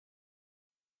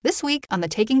This week on the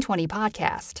Taking 20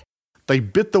 podcast. They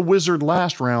bit the wizard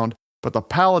last round, but the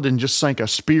paladin just sank a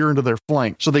spear into their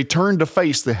flank, so they turned to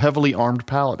face the heavily armed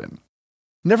paladin.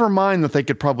 Never mind that they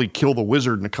could probably kill the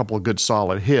wizard in a couple of good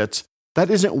solid hits, that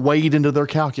isn't weighed into their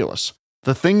calculus.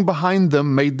 The thing behind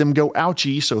them made them go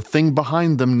ouchie, so thing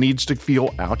behind them needs to feel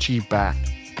ouchie back.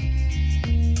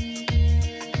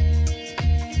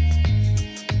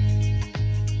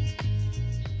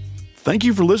 Thank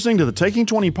you for listening to the Taking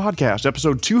 20 podcast,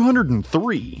 episode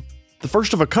 203, the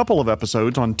first of a couple of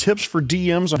episodes on tips for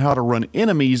DMs on how to run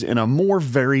enemies in a more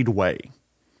varied way.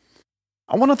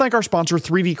 I want to thank our sponsor,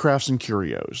 3D Crafts and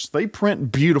Curios. They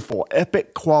print beautiful,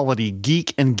 epic quality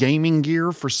geek and gaming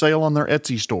gear for sale on their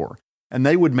Etsy store, and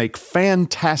they would make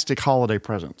fantastic holiday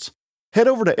presents. Head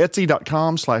over to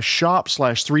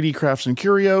etsy.com/shop/3D Crafts and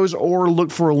Curios or look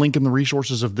for a link in the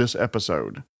resources of this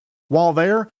episode. While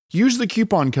there, use the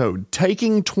coupon code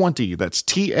TAKING20, that's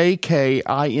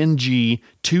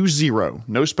TAKING20,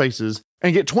 no spaces,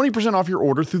 and get 20% off your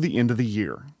order through the end of the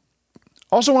year.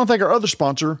 Also want to thank our other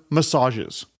sponsor,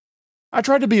 Massages. I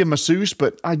tried to be a masseuse,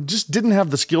 but I just didn't have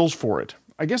the skills for it.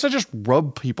 I guess I just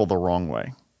rub people the wrong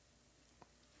way.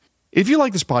 If you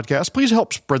like this podcast, please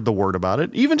help spread the word about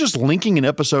it. Even just linking an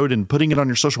episode and putting it on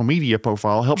your social media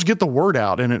profile helps get the word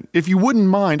out, and if you wouldn't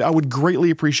mind, I would greatly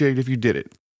appreciate if you did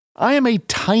it. I am a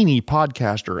tiny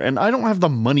podcaster, and I don't have the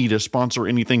money to sponsor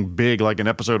anything big like an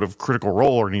episode of Critical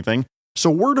Role or anything, so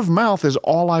word of mouth is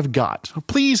all I've got.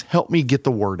 Please help me get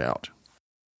the word out.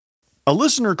 A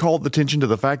listener called attention to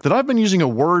the fact that I've been using a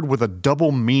word with a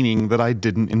double meaning that I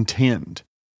didn't intend.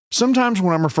 Sometimes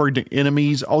when I'm referring to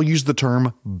enemies, I'll use the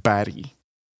term baddie.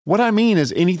 What I mean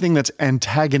is anything that's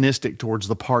antagonistic towards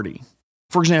the party.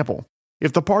 For example,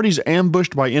 if the party's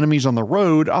ambushed by enemies on the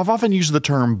road, I've often used the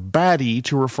term baddie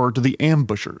to refer to the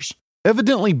ambushers.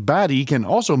 Evidently, baddie can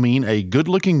also mean a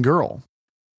good-looking girl.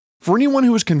 For anyone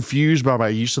who was confused by my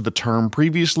use of the term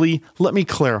previously, let me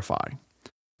clarify.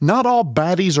 Not all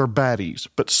baddies are baddies,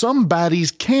 but some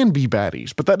baddies can be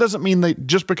baddies, but that doesn't mean that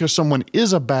just because someone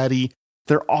is a baddie,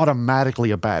 they're automatically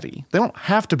a baddie. They don't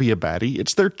have to be a baddie,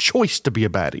 it's their choice to be a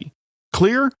baddie.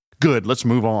 Clear? Good, let's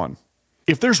move on.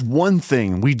 If there's one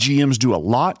thing we GMs do a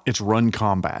lot, it's run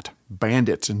combat.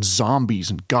 Bandits and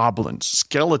zombies and goblins,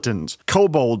 skeletons,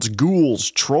 kobolds, ghouls,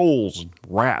 trolls, and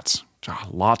rats.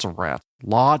 Lots of rats.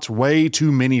 Way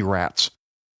too many rats.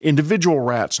 Individual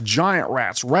rats, giant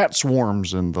rats, rat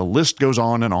swarms, and the list goes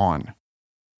on and on.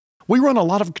 We run a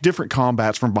lot of different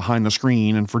combats from behind the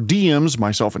screen, and for DMs,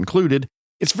 myself included,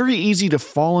 it's very easy to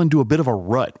fall into a bit of a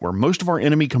rut where most of our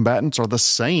enemy combatants are the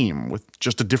same, with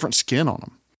just a different skin on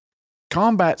them.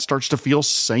 Combat starts to feel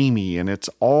samey, and it's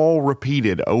all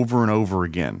repeated over and over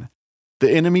again.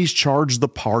 The enemies charge the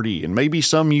party, and maybe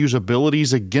some use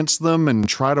abilities against them and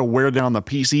try to wear down the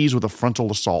PCs with a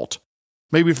frontal assault.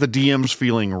 Maybe if the DM's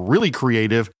feeling really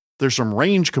creative, there's some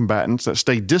ranged combatants that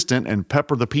stay distant and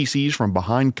pepper the PCs from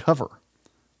behind cover.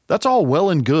 That's all well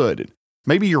and good.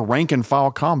 Maybe your rank and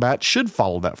file combat should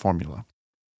follow that formula.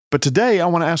 But today I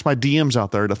want to ask my DMs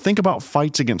out there to think about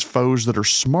fights against foes that are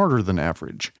smarter than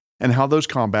average, and how those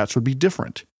combats would be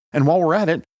different. And while we're at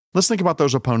it, let's think about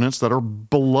those opponents that are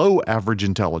below average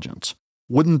intelligence.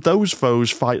 Wouldn't those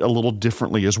foes fight a little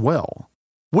differently as well?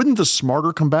 Wouldn't the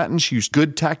smarter combatants use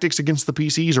good tactics against the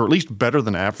PCs, or at least better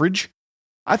than average?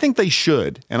 I think they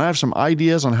should, and I have some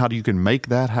ideas on how you can make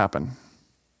that happen.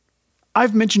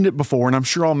 I've mentioned it before, and I'm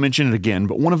sure I'll mention it again,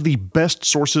 but one of the best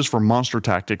sources for monster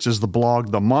tactics is the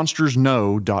blog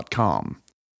themonstersknow.com.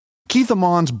 Keith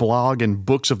Amon's blog and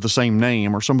books of the same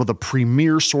name are some of the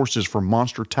premier sources for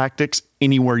monster tactics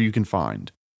anywhere you can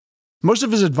find. Most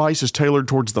of his advice is tailored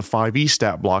towards the 5e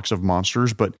stat blocks of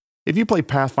monsters, but if you play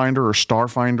Pathfinder or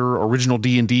Starfinder, original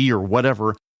D&D, or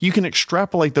whatever, you can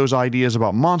extrapolate those ideas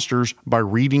about monsters by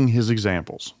reading his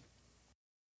examples.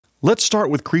 Let's start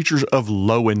with creatures of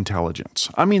low intelligence.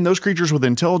 I mean those creatures with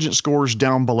intelligence scores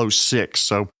down below 6,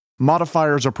 so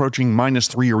modifiers approaching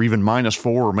 -3 or even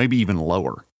 -4 or maybe even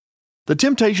lower. The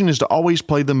temptation is to always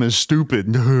play them as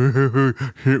stupid,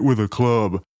 hit with a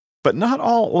club. But not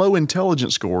all low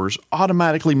intelligence scores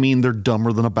automatically mean they're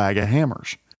dumber than a bag of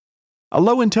hammers. A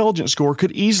low intelligence score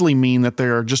could easily mean that they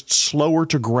are just slower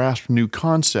to grasp new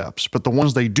concepts, but the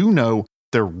ones they do know,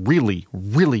 they're really,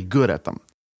 really good at them.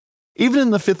 Even in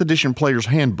the 5th edition Player's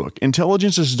Handbook,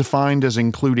 intelligence is defined as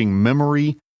including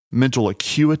memory, mental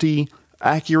acuity,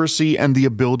 accuracy, and the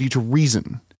ability to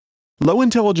reason. Low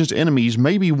intelligence enemies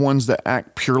may be ones that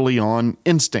act purely on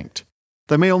instinct.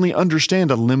 They may only understand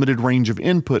a limited range of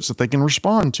inputs that they can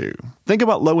respond to. Think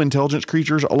about low intelligence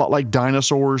creatures a lot like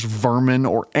dinosaurs, vermin,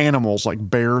 or animals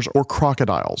like bears or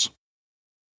crocodiles.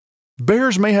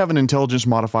 Bears may have an intelligence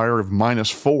modifier of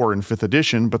 -4 in 5th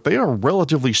edition, but they are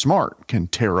relatively smart, can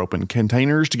tear open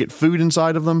containers to get food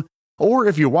inside of them, or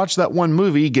if you watch that one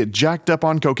movie, get jacked up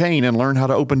on cocaine and learn how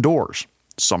to open doors.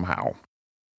 Somehow.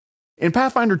 In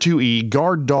Pathfinder 2e,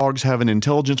 guard dogs have an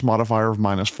intelligence modifier of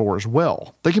 -4 as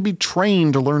well. They can be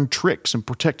trained to learn tricks and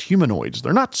protect humanoids.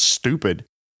 They're not stupid.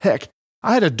 Heck,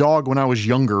 I had a dog when I was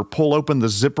younger pull open the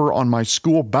zipper on my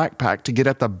school backpack to get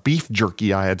at the beef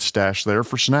jerky I had stashed there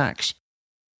for snacks.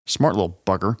 Smart little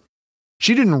bugger.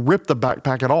 She didn't rip the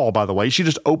backpack at all, by the way. She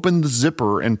just opened the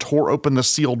zipper and tore open the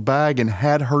sealed bag and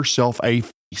had herself a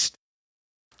feast.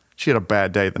 She had a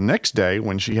bad day the next day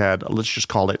when she had, let's just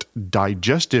call it,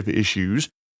 digestive issues,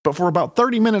 but for about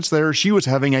 30 minutes there, she was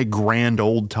having a grand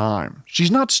old time.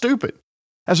 She's not stupid.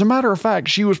 As a matter of fact,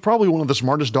 she was probably one of the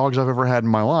smartest dogs I've ever had in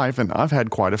my life, and I've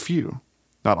had quite a few.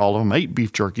 Not all of them ate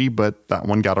beef jerky, but that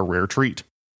one got a rare treat.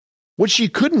 What she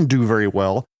couldn't do very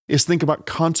well is think about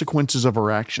consequences of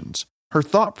her actions. Her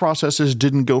thought processes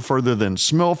didn't go further than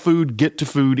smell food, get to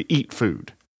food, eat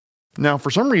food. Now,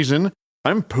 for some reason,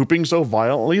 I'm pooping so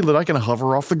violently that I can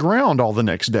hover off the ground all the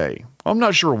next day. I'm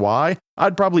not sure why.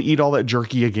 I'd probably eat all that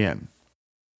jerky again.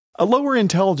 A lower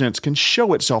intelligence can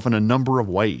show itself in a number of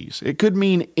ways. It could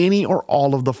mean any or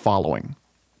all of the following.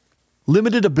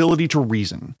 Limited ability to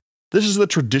reason. This is the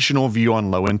traditional view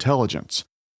on low intelligence.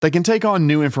 They can take on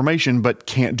new information but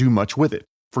can't do much with it.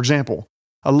 For example,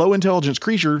 a low intelligence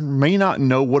creature may not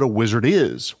know what a wizard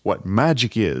is, what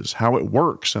magic is, how it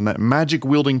works, and that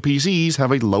magic-wielding PCs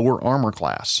have a lower armor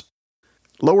class.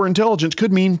 Lower intelligence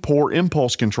could mean poor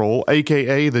impulse control,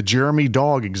 aka the Jeremy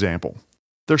dog example.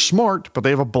 They're smart, but they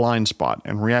have a blind spot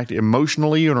and react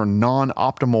emotionally or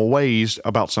non-optimal ways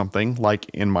about something, like,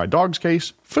 in my dog's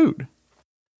case, food.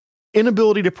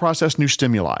 Inability to process new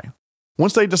stimuli.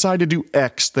 Once they decide to do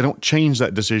X, they don't change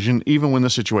that decision even when the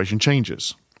situation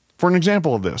changes. For an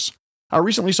example of this, I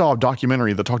recently saw a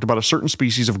documentary that talked about a certain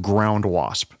species of ground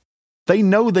wasp. They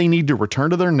know they need to return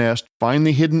to their nest, find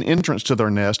the hidden entrance to their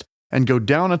nest, and go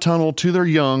down a tunnel to their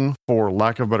young, for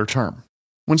lack of a better term.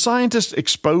 When scientists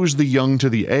expose the young to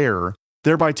the air,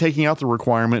 thereby taking out the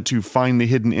requirement to find the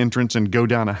hidden entrance and go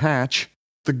down a hatch,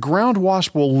 the ground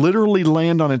wasp will literally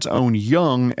land on its own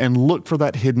young and look for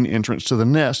that hidden entrance to the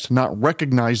nest, not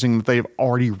recognizing that they've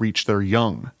already reached their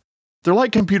young. They're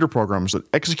like computer programs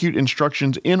that execute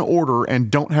instructions in order and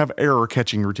don't have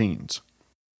error-catching routines.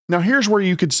 Now here's where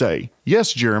you could say,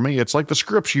 yes, Jeremy, it's like the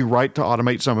scripts you write to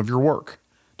automate some of your work.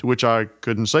 To which I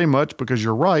couldn't say much because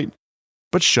you're right,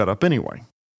 but shut up anyway.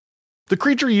 The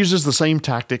creature uses the same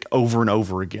tactic over and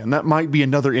over again. That might be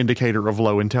another indicator of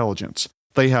low intelligence.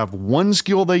 They have one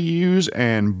skill they use,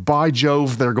 and by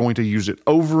Jove, they're going to use it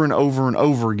over and over and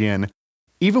over again,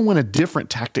 even when a different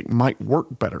tactic might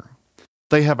work better.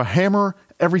 They have a hammer,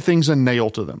 everything's a nail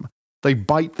to them. They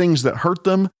bite things that hurt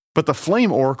them, but the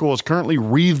flame oracle is currently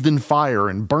wreathed in fire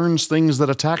and burns things that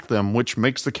attack them, which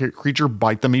makes the creature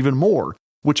bite them even more,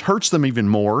 which hurts them even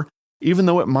more, even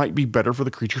though it might be better for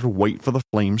the creature to wait for the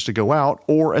flames to go out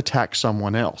or attack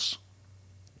someone else.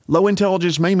 Low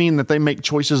intelligence may mean that they make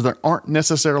choices that aren't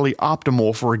necessarily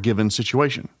optimal for a given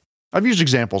situation. I've used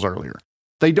examples earlier.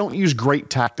 They don't use great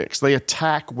tactics. They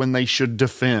attack when they should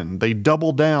defend. They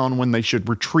double down when they should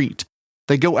retreat.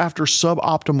 They go after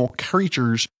suboptimal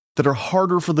creatures that are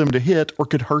harder for them to hit or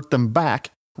could hurt them back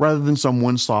rather than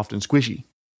someone soft and squishy.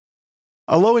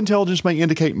 A low intelligence may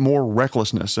indicate more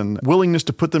recklessness and willingness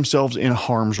to put themselves in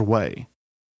harm's way.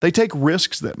 They take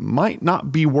risks that might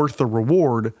not be worth the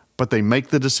reward, but they make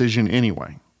the decision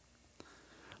anyway.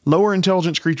 Lower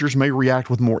intelligence creatures may react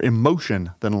with more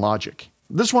emotion than logic.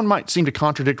 This one might seem to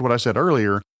contradict what I said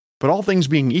earlier, but all things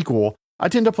being equal, I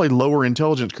tend to play lower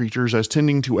intelligence creatures as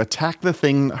tending to attack the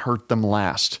thing that hurt them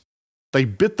last. They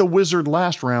bit the wizard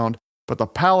last round, but the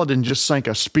paladin just sank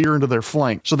a spear into their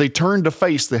flank, so they turned to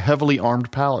face the heavily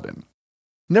armed paladin.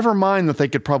 Never mind that they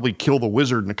could probably kill the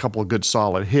wizard in a couple of good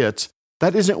solid hits,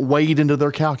 that isn't weighed into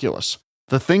their calculus.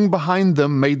 The thing behind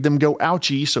them made them go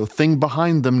ouchie, so thing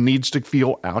behind them needs to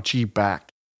feel ouchie back.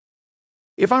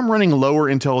 If I'm running lower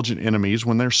intelligent enemies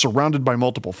when they're surrounded by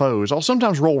multiple foes, I'll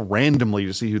sometimes roll randomly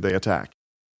to see who they attack.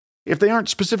 If they aren't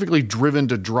specifically driven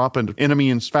to drop an enemy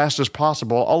as fast as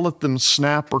possible, I'll let them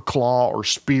snap or claw or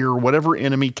spear whatever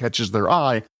enemy catches their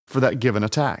eye for that given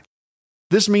attack.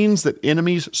 This means that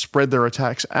enemies spread their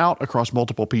attacks out across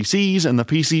multiple PCs and the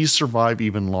PCs survive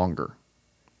even longer.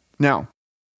 Now,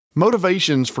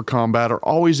 motivations for combat are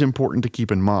always important to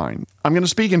keep in mind. I'm going to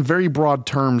speak in very broad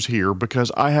terms here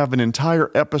because I have an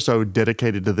entire episode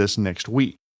dedicated to this next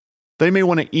week. They may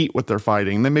want to eat what they're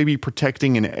fighting, they may be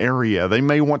protecting an area, they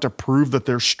may want to prove that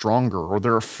they're stronger, or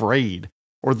they're afraid,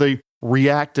 or they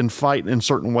react and fight in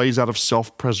certain ways out of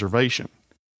self-preservation.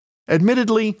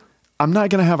 Admittedly, I'm not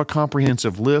going to have a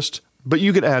comprehensive list, but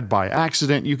you could add by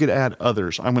accident, you could add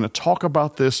others. I'm going to talk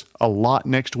about this a lot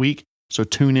next week, so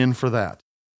tune in for that.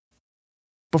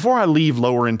 Before I leave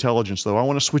lower intelligence, though, I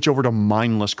want to switch over to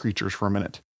mindless creatures for a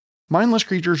minute. Mindless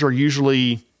creatures are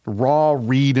usually raw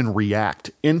read and react,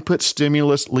 input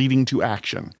stimulus leading to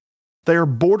action. They are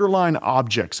borderline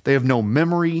objects. They have no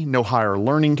memory, no higher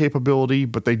learning capability,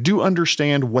 but they do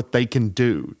understand what they can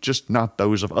do, just not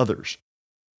those of others.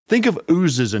 Think of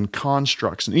oozes and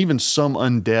constructs and even some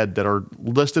undead that are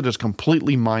listed as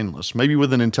completely mindless, maybe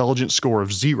with an intelligence score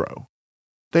of 0.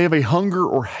 They have a hunger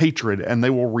or hatred, and they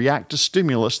will react to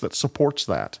stimulus that supports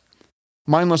that.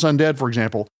 Mindless undead, for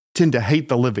example, tend to hate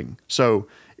the living, so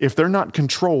if they're not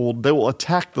controlled, they will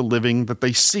attack the living that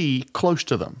they see close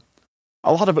to them.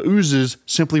 A lot of oozes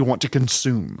simply want to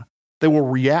consume. They will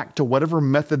react to whatever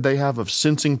method they have of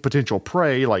sensing potential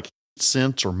prey, like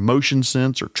sense or motion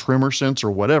sense or tremor sense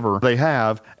or whatever they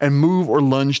have, and move or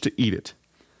lunge to eat it.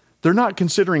 They're not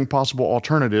considering possible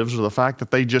alternatives or the fact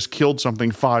that they just killed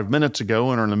something 5 minutes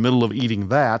ago and are in the middle of eating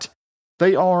that.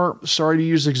 They are, sorry to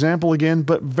use example again,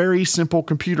 but very simple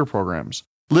computer programs.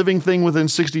 Living thing within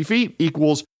 60 feet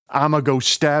equals I'ma go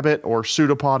stab it or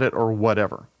pseudopod it or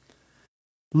whatever.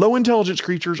 Low intelligence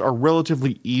creatures are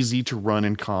relatively easy to run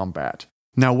in combat.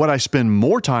 Now, what I spend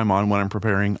more time on when I'm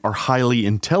preparing are highly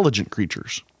intelligent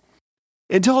creatures.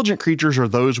 Intelligent creatures are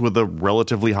those with a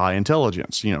relatively high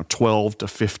intelligence, 12 to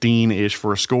 15-ish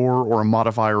for a score or a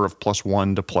modifier of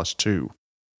 +1 to +2.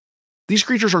 These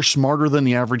creatures are smarter than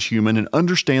the average human and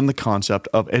understand the concept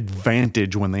of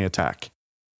advantage when they attack.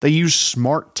 They use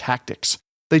smart tactics.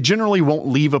 They generally won't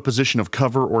leave a position of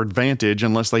cover or advantage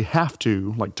unless they have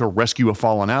to, like to rescue a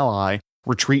fallen ally,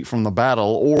 retreat from the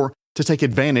battle, or to take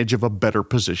advantage of a better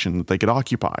position that they could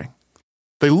occupy.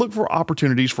 They look for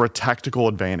opportunities for a tactical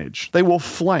advantage. They will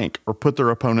flank or put their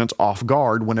opponents off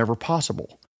guard whenever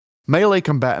possible. Melee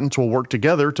combatants will work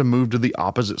together to move to the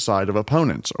opposite side of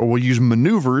opponents, or will use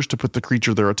maneuvers to put the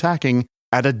creature they're attacking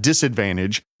at a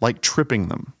disadvantage, like tripping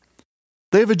them.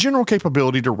 They have a general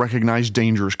capability to recognize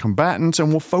dangerous combatants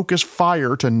and will focus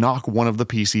fire to knock one of the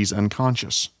PCs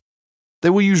unconscious. They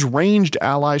will use ranged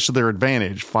allies to their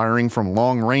advantage, firing from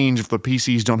long range if the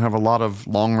PCs don't have a lot of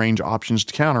long-range options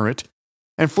to counter it,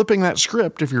 and flipping that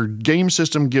script if your game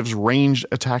system gives ranged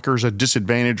attackers a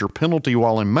disadvantage or penalty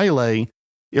while in melee.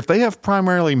 If they have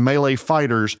primarily melee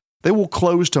fighters, they will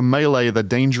close to melee the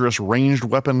dangerous ranged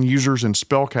weapon users and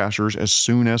spellcasters as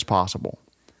soon as possible.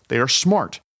 They are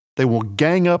smart. They will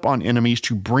gang up on enemies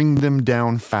to bring them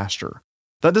down faster.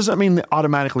 That doesn't mean that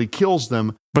automatically kills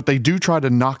them, but they do try to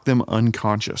knock them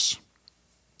unconscious.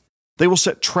 They will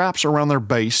set traps around their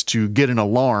base to get an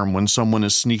alarm when someone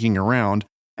is sneaking around,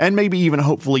 and maybe even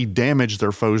hopefully damage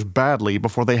their foes badly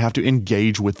before they have to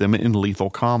engage with them in lethal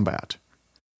combat.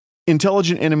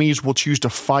 Intelligent enemies will choose to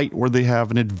fight where they have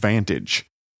an advantage.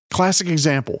 Classic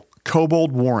example,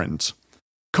 Kobold Warrens.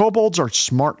 Kobolds are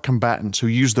smart combatants who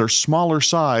use their smaller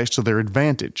size to their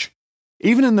advantage.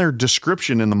 Even in their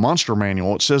description in the monster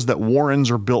manual, it says that Warrens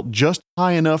are built just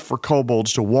high enough for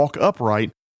kobolds to walk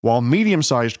upright, while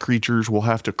medium-sized creatures will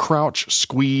have to crouch,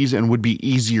 squeeze, and would be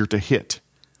easier to hit.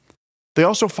 They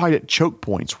also fight at choke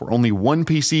points, where only one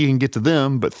PC can get to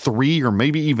them, but 3 or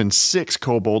maybe even 6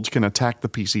 kobolds can attack the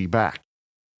PC back.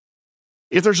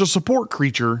 If there's a support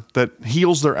creature that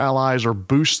heals their allies or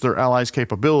boosts their allies'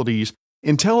 capabilities,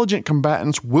 intelligent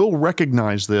combatants will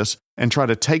recognize this and try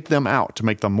to take them out to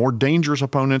make the more dangerous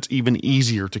opponents even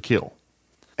easier to kill.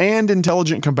 And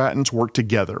intelligent combatants work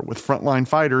together, with frontline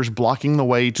fighters blocking the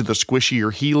way to the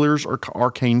squishier healers or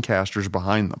arcane casters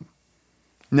behind them.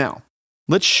 Now,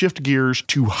 let's shift gears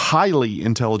to highly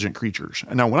intelligent creatures.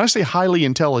 And now, when I say highly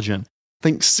intelligent,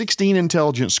 think 16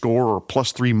 intelligence score or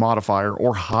 +3 modifier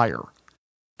or higher.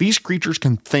 These creatures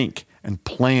can think and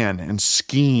plan and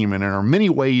scheme and are in many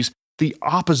ways the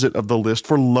opposite of the list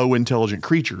for low intelligent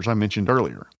creatures I mentioned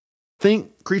earlier.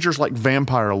 Think creatures like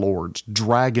vampire lords,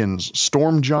 dragons,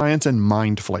 storm giants, and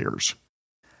mind flayers.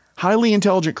 Highly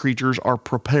intelligent creatures are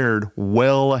prepared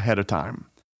well ahead of time.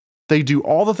 They do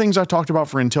all the things I talked about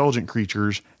for intelligent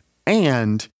creatures,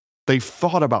 and they've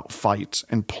thought about fights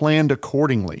and planned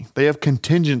accordingly. They have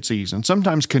contingencies, and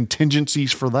sometimes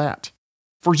contingencies for that.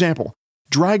 For example,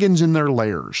 dragons in their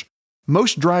lairs.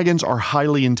 Most dragons are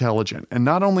highly intelligent, and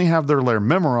not only have their lair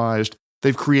memorized,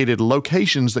 they've created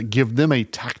locations that give them a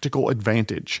tactical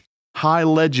advantage. High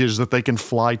ledges that they can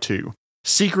fly to,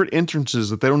 secret entrances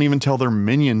that they don't even tell their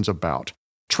minions about,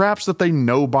 traps that they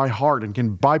know by heart and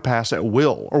can bypass at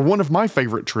will, or one of my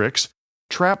favorite tricks,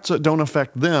 traps that don't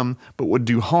affect them but would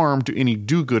do harm to any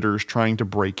do-gooders trying to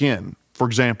break in. For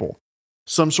example,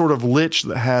 some sort of lich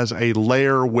that has a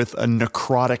lair with a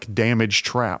necrotic damage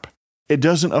trap. It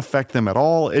doesn't affect them at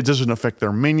all, it doesn't affect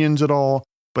their minions at all,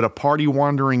 but a party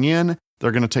wandering in,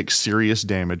 they're going to take serious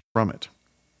damage from it.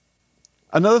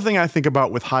 Another thing I think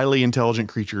about with highly intelligent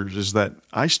creatures is that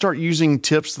I start using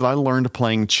tips that I learned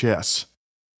playing chess.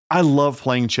 I love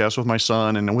playing chess with my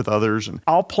son and with others, and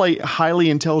I'll play highly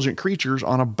intelligent creatures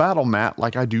on a battle mat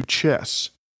like I do chess.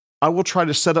 I will try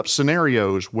to set up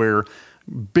scenarios where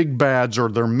big bads or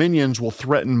their minions will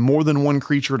threaten more than one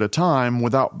creature at a time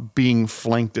without being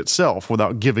flanked itself,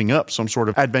 without giving up some sort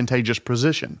of advantageous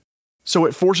position. So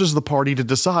it forces the party to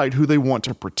decide who they want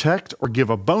to protect or give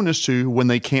a bonus to when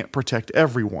they can't protect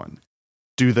everyone.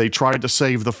 Do they try to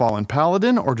save the fallen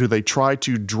paladin, or do they try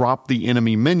to drop the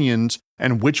enemy minions,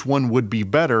 and which one would be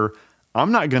better?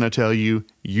 I'm not going to tell you,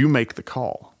 you make the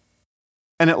call.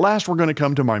 And at last, we're going to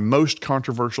come to my most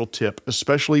controversial tip,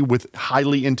 especially with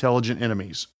highly intelligent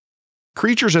enemies.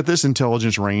 Creatures at this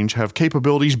intelligence range have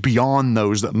capabilities beyond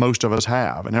those that most of us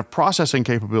have, and have processing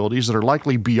capabilities that are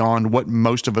likely beyond what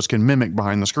most of us can mimic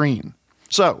behind the screen.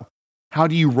 So, how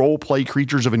do you role-play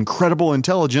creatures of incredible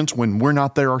intelligence when we're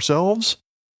not there ourselves?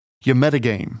 You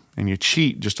metagame, and you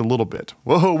cheat just a little bit.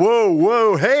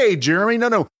 Whoa, hey, Jeremy,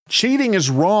 no, cheating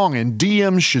is wrong, and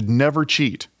DMs should never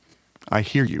cheat. I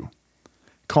hear you.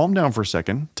 Calm down for a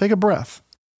second, take a breath.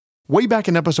 Way back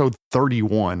in episode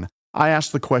 31, I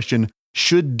asked the question,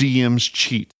 should DMs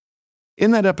cheat?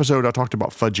 In that episode, I talked about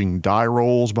fudging die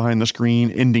rolls behind the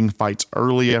screen, ending fights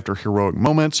early after heroic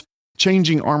moments,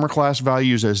 changing armor class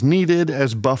values as needed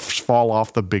as buffs fall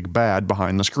off the big bad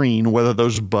behind the screen, whether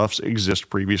those buffs exist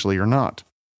previously or not.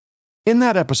 In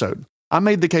that episode, I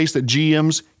made the case that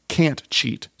GMs can't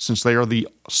cheat, since they are the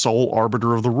sole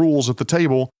arbiter of the rules at the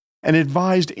table, and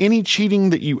advised any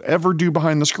cheating that you ever do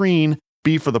behind the screen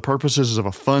be for the purposes of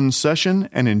a fun session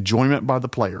and enjoyment by the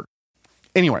player.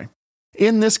 Anyway,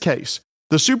 in this case,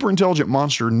 the super intelligent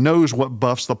monster knows what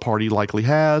buffs the party likely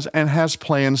has and has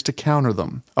plans to counter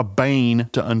them. A bane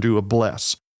to undo a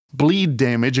bless. Bleed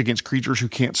damage against creatures who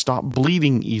can't stop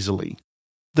bleeding easily.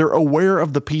 They're aware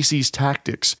of the PC's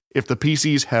tactics if the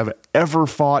PCs have ever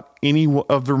fought any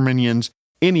of their minions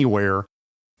anywhere,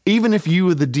 even if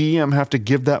you, the DM, have to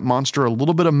give that monster a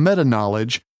little bit of meta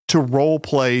knowledge to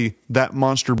roleplay that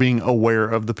monster being aware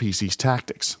of the PC's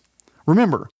tactics.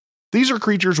 Remember, these are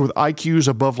creatures with IQs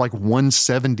above like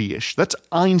 170-ish. That's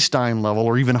Einstein level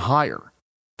or even higher.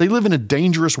 They live in a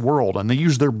dangerous world, and they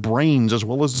use their brains as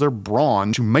well as their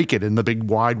brawn to make it in the big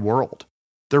wide world.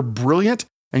 They're brilliant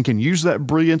and can use that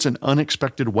brilliance in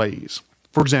unexpected ways.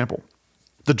 For example,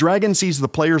 the dragon sees the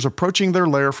players approaching their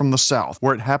lair from the south,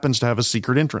 where it happens to have a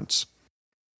secret entrance.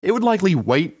 It would likely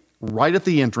wait right at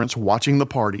the entrance watching the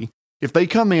party. If they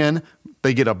come in,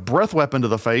 they get a breath weapon to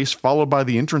the face, followed by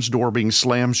the entrance door being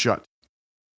slammed shut.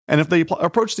 And if they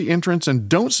approach the entrance and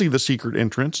don't see the secret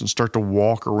entrance and start to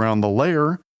walk around the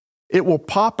lair, it will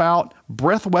pop out,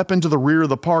 breath weapon to the rear of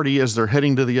the party as they're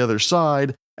heading to the other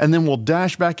side, and then will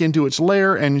dash back into its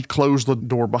lair and close the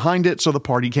door behind it so the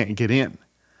party can't get in.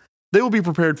 They will be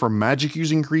prepared for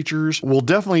magic-using creatures, will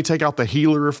definitely take out the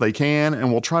healer if they can,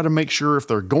 and will try to make sure if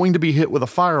they're going to be hit with a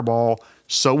fireball,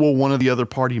 so will one of the other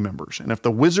party members. And if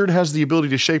the wizard has the ability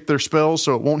to shape their spells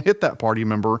so it won't hit that party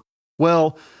member,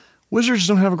 well, wizards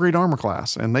don't have a great armor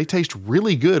class, and they taste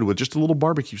really good with just a little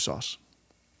barbecue sauce.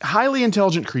 Highly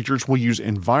intelligent creatures will use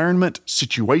environment,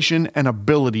 situation, and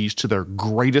abilities to their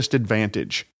greatest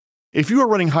advantage. If you are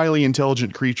running highly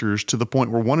intelligent creatures to the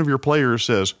point where one of your players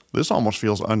says, "This almost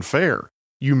feels unfair,"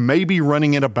 you may be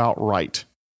running it about right.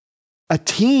 A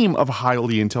team of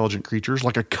highly intelligent creatures,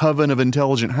 like a coven of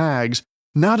intelligent hags,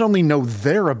 not only know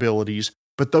their abilities,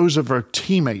 but those of their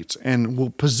teammates, and will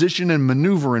position and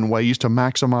maneuver in ways to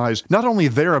maximize not only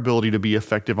their ability to be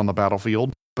effective on the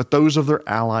battlefield, but those of their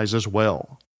allies as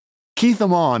well. Keith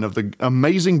Amon of the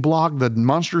amazing blog The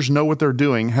Monsters Know What They're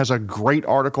Doing has a great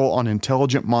article on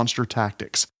intelligent monster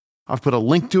tactics. I've put a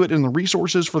link to it in the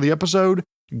resources for the episode.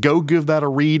 Go give that a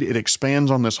read. It expands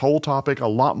on this whole topic a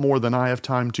lot more than I have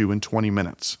time to in 20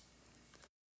 minutes.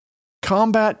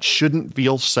 Combat shouldn't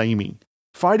feel samey.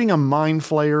 Fighting a Mind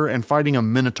Flayer and fighting a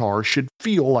Minotaur should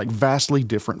feel like vastly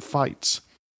different fights.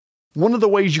 One of the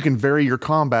ways you can vary your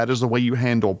combat is the way you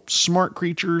handle smart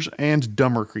creatures and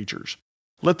dumber creatures.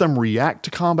 Let them react to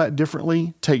combat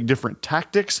differently, take different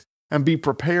tactics, and be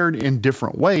prepared in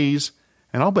different ways,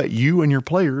 and I'll bet you and your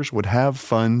players would have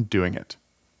fun doing it.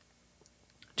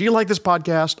 Do you like this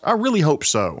podcast? I really hope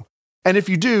so. And if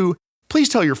you do, please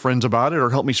tell your friends about it or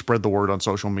help me spread the word on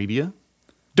social media.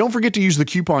 Don't forget to use the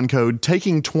coupon code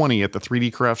TAKING20 at the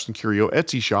 3D Crafts and Curio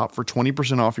Etsy shop for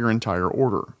 20% off your entire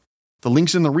order. The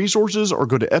link's in the resources, or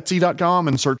go to Etsy.com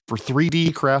and search for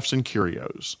 3D Crafts and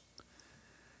Curios.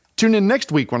 Tune in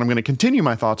next week when I'm going to continue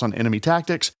my thoughts on enemy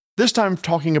tactics, this time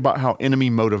talking about how enemy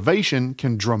motivation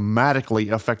can dramatically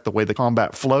affect the way the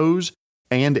combat flows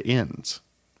and ends.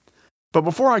 But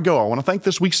before I go, I want to thank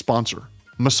this week's sponsor,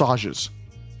 Massages.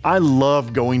 I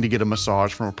love going to get a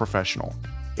massage from a professional.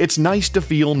 It's nice to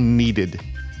feel needed.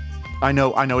 I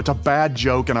know it's a bad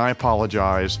joke and I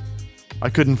apologize. I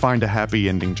couldn't find a happy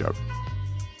ending joke.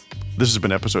 This has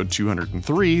been episode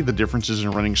 203, The Differences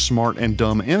in Running Smart and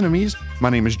Dumb Enemies. My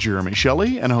name is Jeremy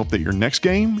Shelley, and I hope that your next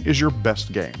game is your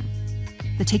best game.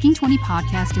 The Taking 20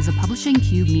 podcast is a Publishing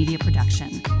Cube media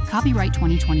production. Copyright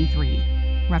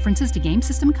 2023. References to game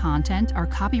system content are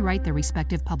copyright their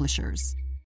respective publishers.